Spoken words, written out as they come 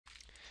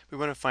We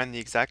want to find the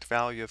exact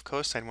value of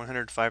cosine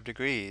 105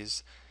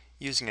 degrees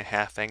using a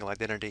half-angle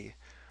identity.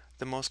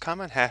 The most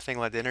common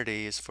half-angle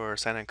identities for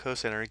sine and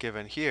cosine are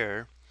given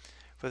here.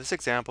 For this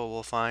example,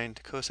 we'll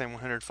find cosine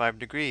 105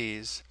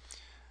 degrees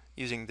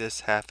using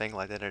this half-angle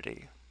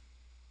identity.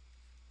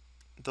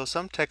 Though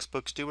some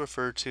textbooks do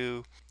refer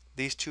to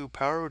these two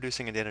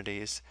power-reducing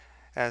identities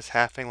as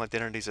half-angle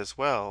identities as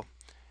well,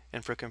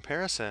 and for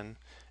comparison,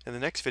 in the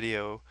next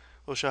video,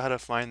 we'll show how to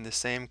find the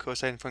same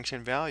cosine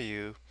function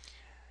value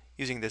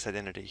using this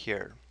identity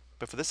here.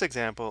 But for this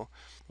example,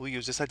 we'll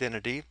use this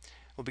identity.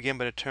 We'll begin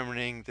by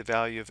determining the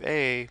value of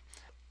a,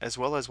 as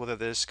well as whether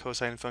this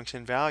cosine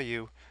function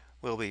value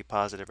will be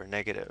positive or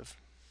negative.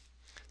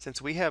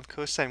 Since we have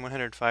cosine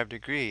 105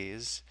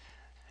 degrees,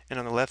 and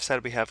on the left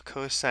side we have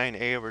cosine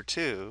a over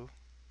 2,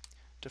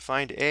 to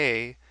find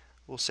a,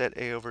 we'll set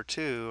a over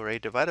 2, or a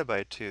divided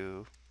by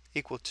 2,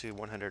 equal to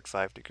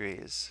 105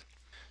 degrees.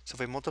 So if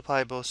we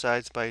multiply both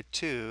sides by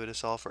 2 to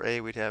solve for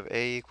a, we'd have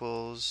a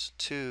equals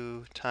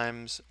 2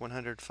 times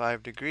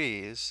 105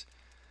 degrees.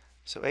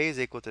 So a is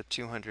equal to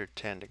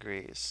 210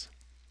 degrees.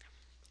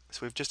 So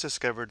we've just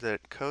discovered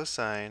that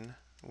cosine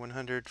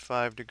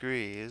 105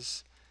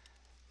 degrees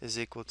is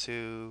equal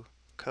to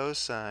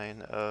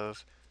cosine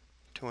of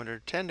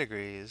 210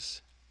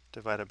 degrees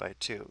divided by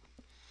 2.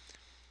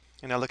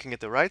 And now looking at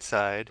the right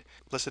side,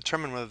 let's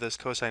determine whether this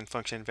cosine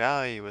function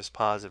value is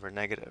positive or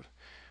negative.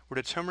 We're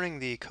determining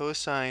the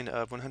cosine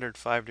of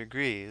 105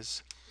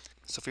 degrees.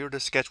 So if we were to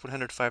sketch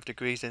 105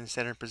 degrees in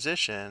center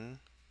position,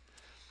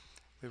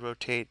 we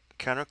rotate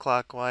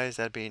counterclockwise,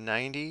 that'd be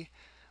 90.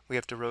 We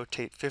have to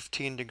rotate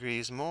 15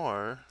 degrees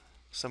more,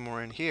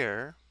 somewhere in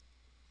here.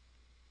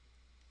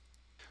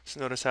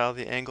 So notice how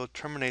the angle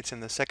terminates in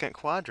the second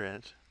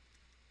quadrant,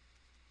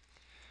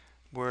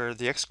 where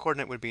the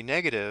x-coordinate would be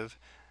negative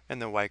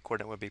and the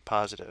y-coordinate would be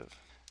positive.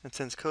 And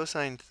since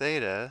cosine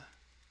theta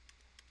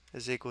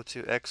is equal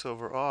to x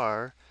over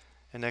r,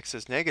 and x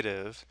is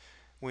negative,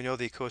 we know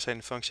the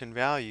cosine function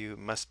value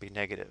must be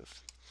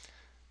negative.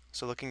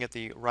 So looking at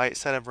the right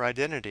side of our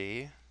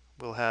identity,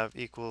 we'll have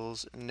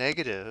equals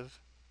negative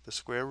the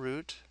square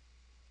root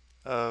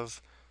of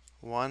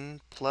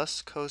 1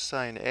 plus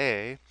cosine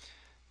a,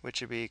 which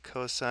would be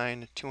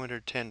cosine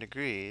 210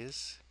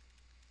 degrees,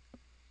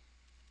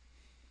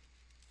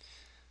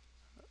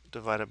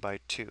 divided by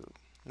 2.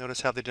 Notice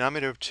how the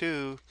denominator of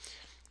 2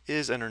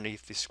 is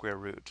underneath the square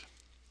root.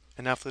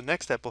 And now for the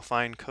next step, we'll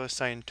find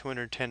cosine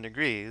 210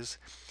 degrees.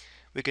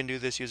 We can do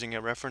this using a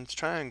reference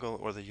triangle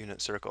or the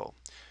unit circle.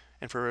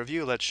 And for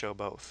review, let's show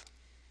both.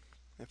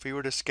 If we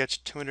were to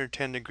sketch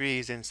 210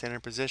 degrees in center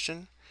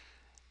position,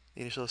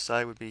 the initial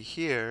side would be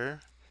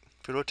here.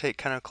 If we rotate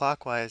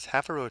counterclockwise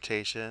half a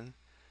rotation,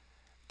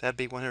 that'd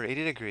be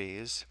 180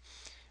 degrees.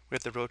 We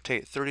have to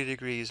rotate 30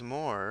 degrees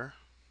more,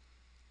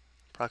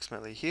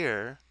 approximately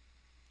here.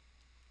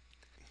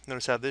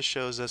 Notice how this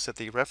shows us that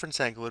the reference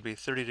angle would be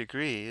 30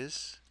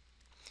 degrees.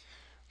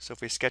 So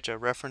if we sketch a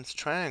reference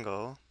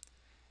triangle,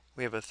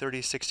 we have a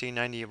 30, 60,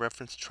 90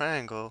 reference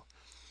triangle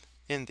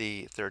in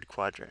the third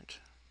quadrant.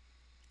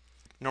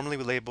 Normally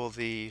we label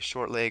the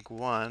short leg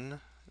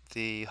 1,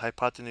 the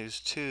hypotenuse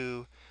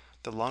 2,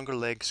 the longer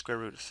leg square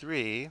root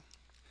 3,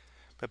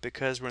 but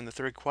because we're in the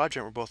third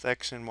quadrant where both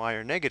x and y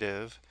are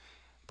negative,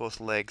 both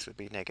legs would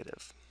be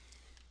negative.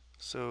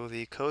 So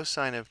the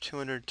cosine of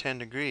 210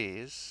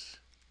 degrees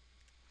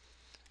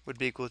would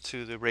be equal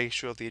to the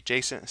ratio of the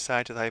adjacent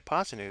side to the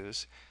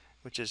hypotenuse,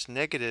 which is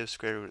negative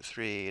square root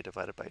 3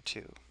 divided by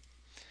 2.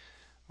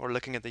 Or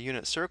looking at the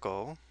unit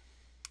circle,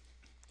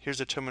 here's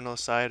the terminal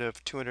side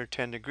of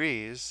 210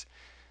 degrees.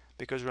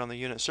 Because we're on the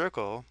unit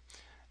circle,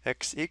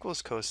 x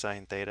equals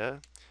cosine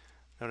theta.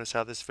 Notice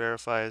how this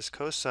verifies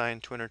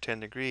cosine 210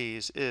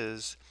 degrees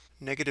is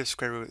negative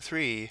square root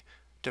 3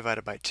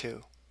 divided by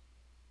 2.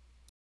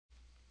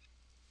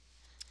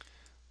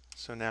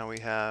 So now we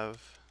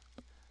have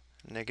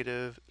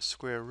negative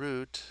square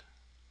root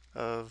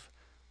of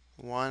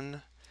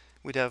 1.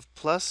 We'd have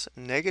plus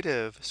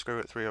negative square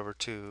root 3 over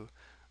 2,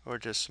 or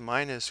just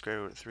minus square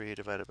root 3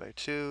 divided by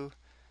 2,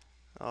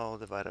 all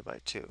divided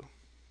by 2.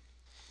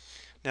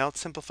 Now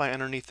let's simplify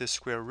underneath this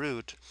square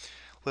root.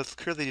 Let's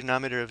clear the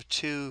denominator of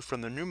 2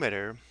 from the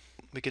numerator.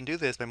 We can do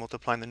this by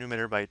multiplying the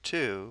numerator by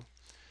 2.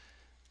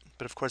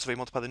 But of course, if we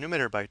multiply the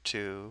numerator by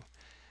 2,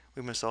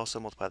 we must also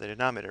multiply the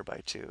denominator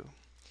by 2.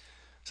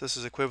 So this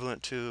is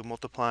equivalent to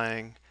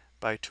multiplying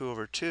by 2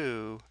 over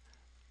 2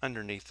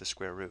 underneath the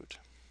square root.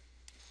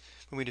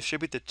 When we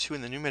distribute the 2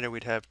 in the numerator,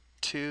 we'd have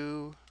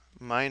 2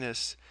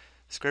 minus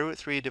square root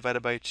 3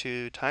 divided by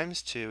 2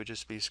 times 2 would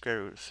just be square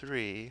root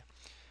 3.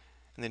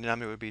 And the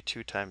denominator would be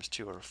 2 times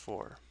 2, or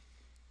 4.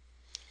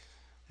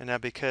 And now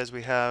because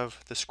we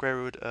have the square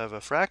root of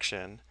a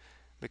fraction,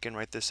 we can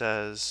write this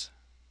as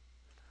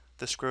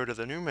the square root of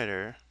the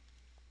numerator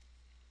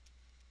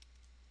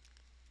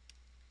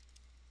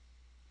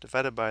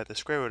divided by the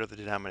square root of the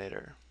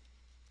denominator.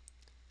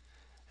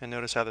 And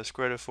notice how the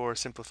square root of 4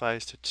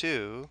 simplifies to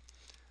 2.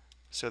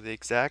 So the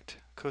exact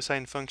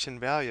cosine function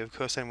value of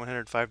cosine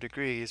 105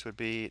 degrees would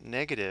be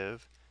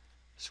negative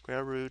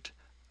square root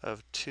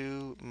of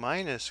 2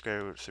 minus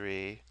square root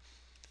 3,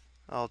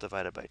 all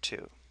divided by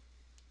 2.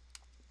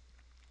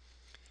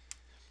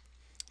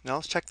 Now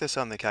let's check this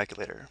on the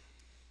calculator.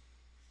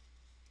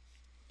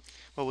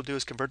 What we'll do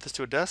is convert this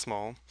to a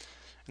decimal,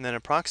 and then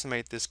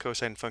approximate this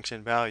cosine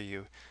function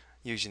value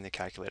using the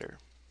calculator.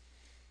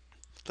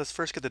 Let's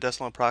first get the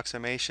decimal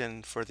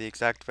approximation for the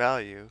exact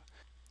value.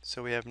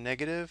 So we have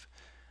negative,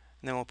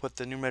 and then we'll put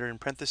the numerator in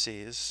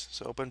parentheses.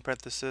 So open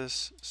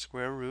parenthesis,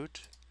 square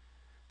root.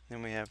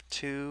 Then we have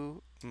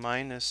 2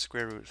 minus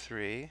square root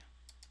 3.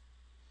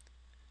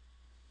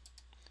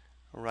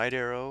 Right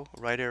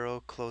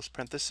arrow, close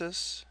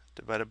parenthesis,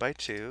 divided by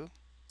 2.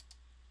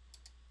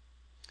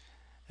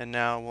 And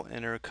now we'll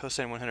enter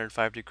cosine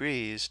 105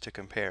 degrees to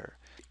compare.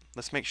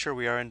 Let's make sure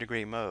we are in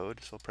degree mode.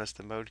 So we'll press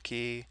the mode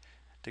key.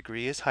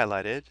 Degree is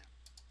highlighted.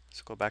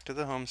 So go back to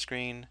the home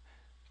screen,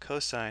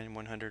 cosine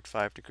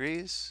 105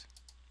 degrees,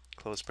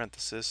 close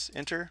parenthesis,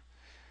 enter,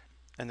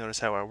 and notice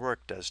how our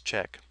work does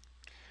check.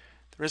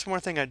 There is one more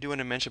thing I do want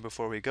to mention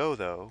before we go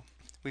though.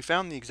 We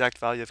found the exact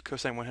value of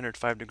cosine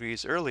 105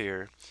 degrees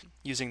earlier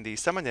using the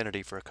sum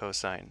identity for a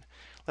cosine.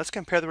 Let's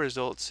compare the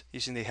results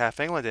using the half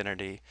angle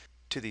identity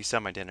to the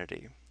sum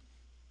identity.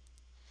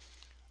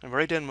 I've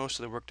already done most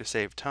of the work to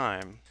save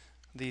time.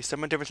 The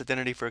sum and difference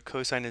identity for a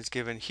cosine is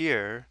given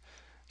here.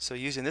 So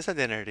using this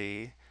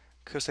identity,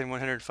 cosine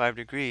 105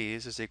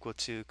 degrees is equal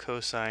to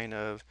cosine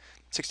of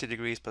 60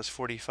 degrees plus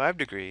 45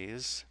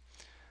 degrees.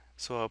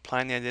 So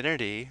applying the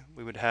identity,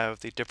 we would have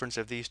the difference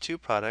of these two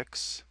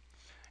products,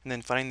 and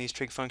then finding these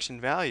trig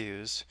function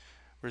values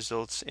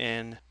results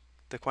in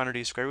the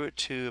quantity square root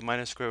 2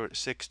 minus square root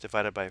 6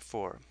 divided by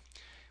 4,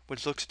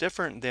 which looks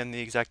different than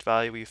the exact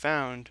value we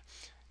found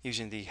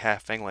using the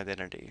half angle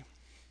identity.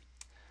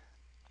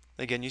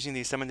 Again, using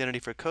the sum identity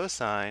for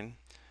cosine,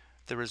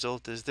 the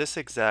result is this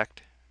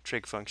exact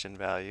trig function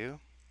value,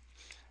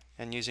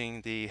 and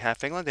using the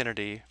half angle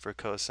identity for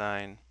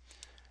cosine,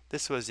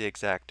 this was the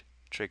exact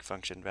trig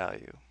function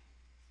value.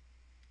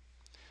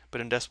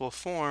 But in decimal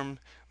form,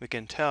 we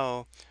can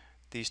tell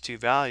these two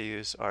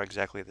values are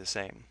exactly the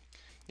same,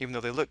 even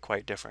though they look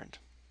quite different.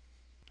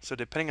 So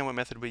depending on what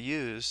method we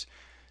use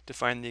to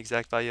find the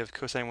exact value of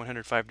cosine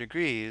 105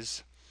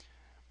 degrees,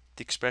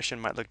 the expression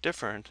might look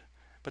different,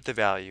 but the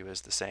value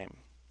is the same.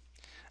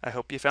 I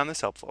hope you found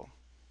this helpful.